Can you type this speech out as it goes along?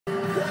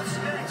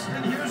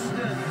in Houston.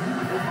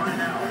 We'll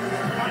find out.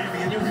 Miami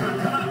and UConn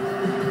coming up.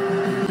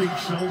 Big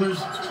shoulders.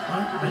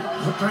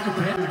 Look like a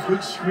bad, a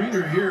good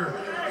screener here.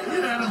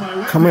 Get out of my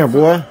way. Come here,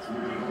 boy.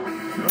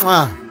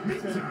 Ah.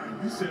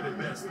 You said it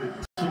best.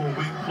 The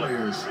wing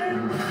players.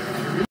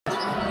 Leaves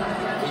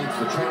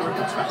the trailer,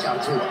 comes back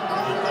out to it.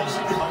 Nice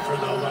comfort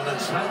though on that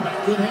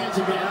snapback. Good hands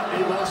again.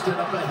 He lost it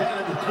up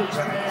ahead.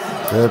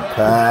 Good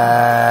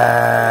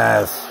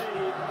pass.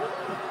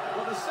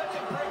 For the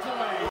second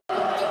breakaway.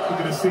 Look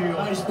at the seal.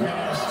 Nice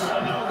pass.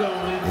 No go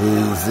in.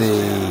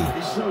 Easy.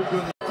 He's so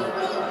good.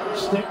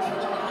 Stick.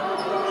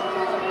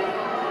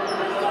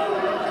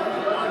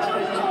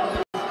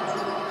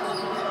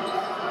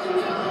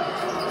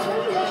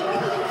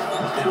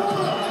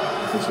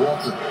 It's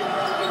Walker.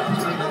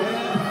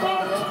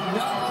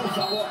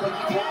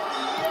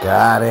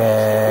 Got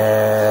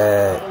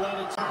it.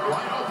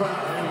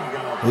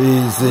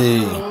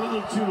 Easy.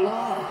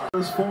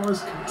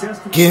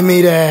 Give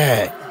me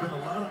that.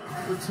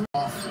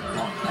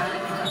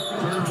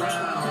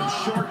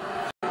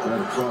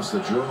 Across the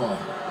draw.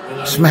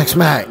 Smack,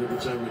 smack.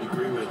 Which I would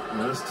agree with.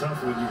 That's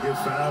tough when you get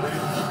fouled in. The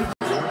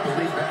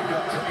lead back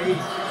up to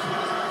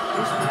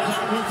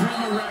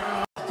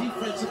 8.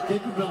 Defensive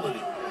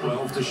capability.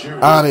 12 to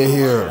shoot. Out of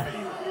here.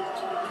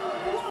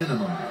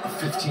 Minimum of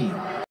 15.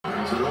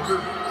 Hands it over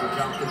to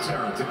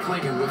Calcaterra to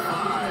Klingon with 5.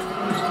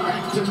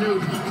 Back to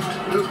Newton.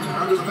 Newton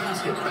under the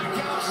basket.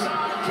 Back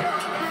outside.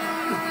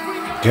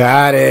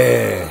 Got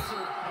it.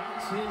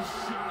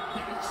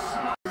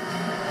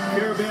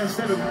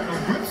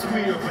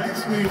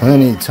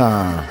 Plenty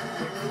time.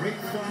 Great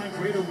find,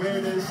 great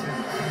awareness.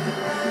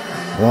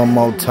 One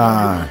more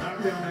time.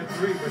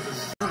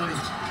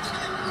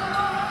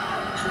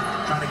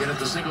 Trying to get it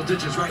to single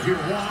digits right here.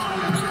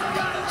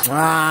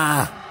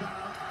 Ah.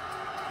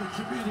 The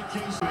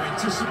communication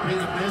anticipate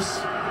a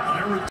miss.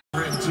 Never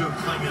return to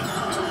Klingon.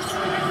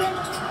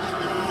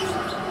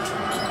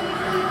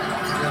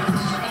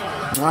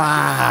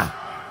 Ah.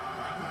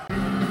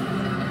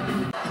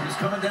 He's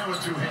coming down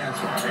with 2 hands.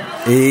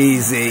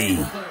 Easy.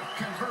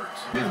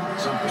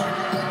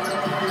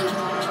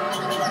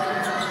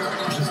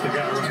 Just the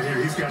guy right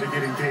here. He's got to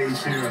get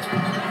engaged here.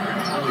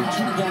 Only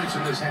 2 points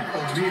in this half.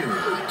 O'Neal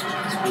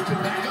with the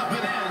back up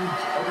and in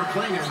over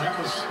Klingon. That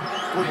was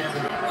what he had to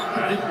do.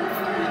 Right?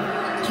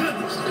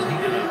 Goodness, did he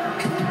get it?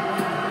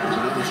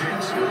 Another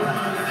chance. Go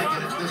on. And they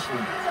get it this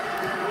one.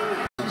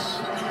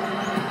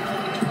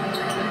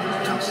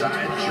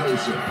 Outside,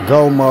 Joseph.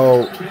 Go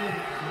mode.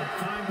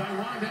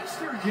 That's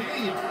their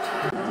game.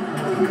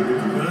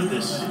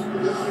 Goodness.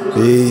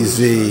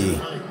 Easy.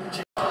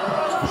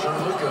 Sure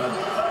look good.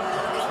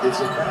 Gets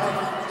it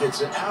back.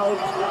 Gets it out.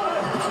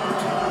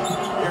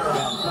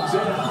 Paragon comes in.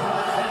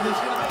 And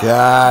it's going to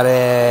Got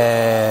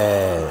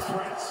it.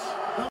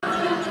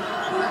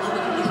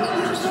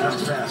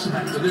 fast.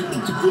 Back to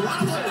Newton.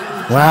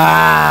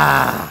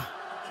 Wow.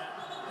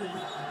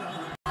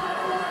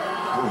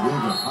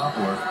 Ruben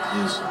Poplar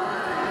is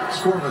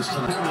scoreless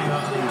tonight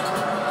on the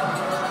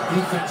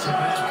defensive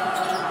end.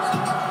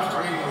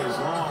 Three is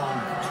long.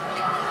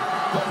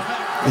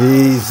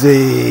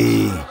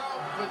 Easy.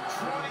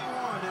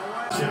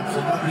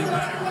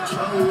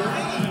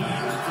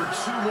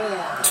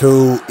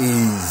 Too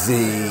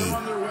easy.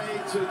 On their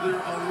way to their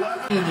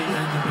 11th in the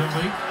end of the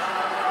week.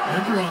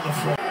 Enter on the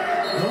floor.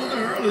 Know the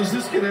Hurleys,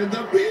 this could end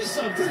up being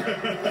something.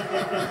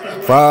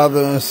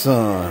 Father and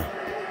son.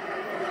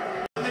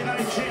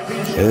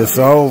 It's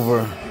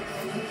over.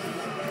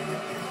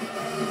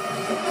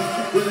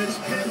 With its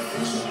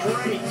 5th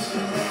straight.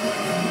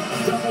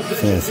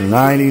 Since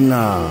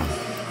 99.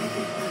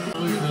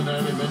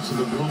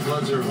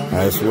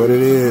 That's what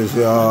it is,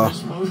 y'all.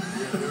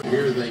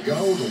 Here they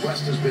go. The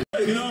West has been.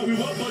 You know, we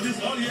work for this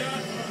all year.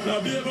 Now,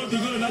 be able to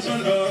go to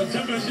national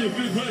championship,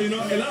 feel great. You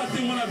know, a lot of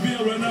things want to be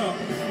here right now.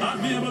 I'll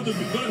be able to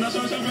go to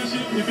national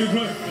championship, you feel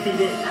great.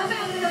 How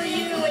about for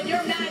you and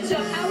your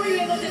matchup? How were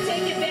you able to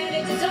take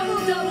advantage? A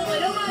double-double,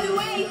 and oh, by the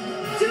way,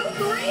 2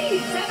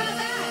 threes. How about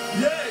that?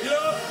 Yeah, you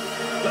know,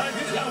 like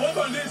this, I work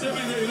on this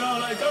every day. You know,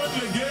 like coming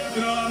to a game,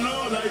 you know, I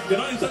know, like, they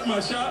don't insert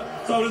my shot,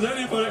 so I was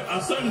ready for it. I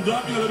saw him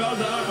dropping it about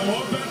that. I'm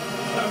open,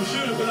 I'm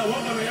shooting, because I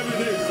work on it every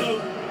day.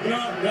 So, you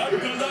know, you have to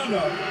come down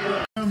now.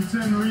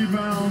 10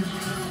 rebounds,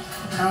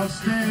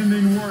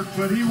 outstanding work,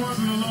 but he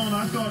wasn't alone.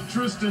 I thought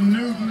Tristan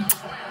Newton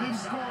didn't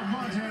score a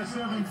bunch, had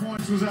 7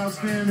 points, was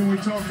outstanding. We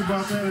talked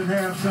about that at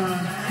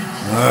halftime.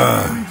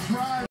 He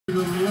tried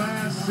the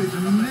last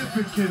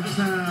significant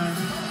time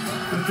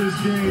that this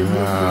game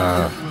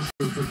was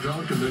for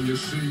dunk, and then you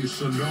see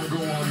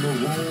Sanogo on the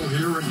roll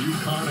here in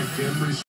UConn again.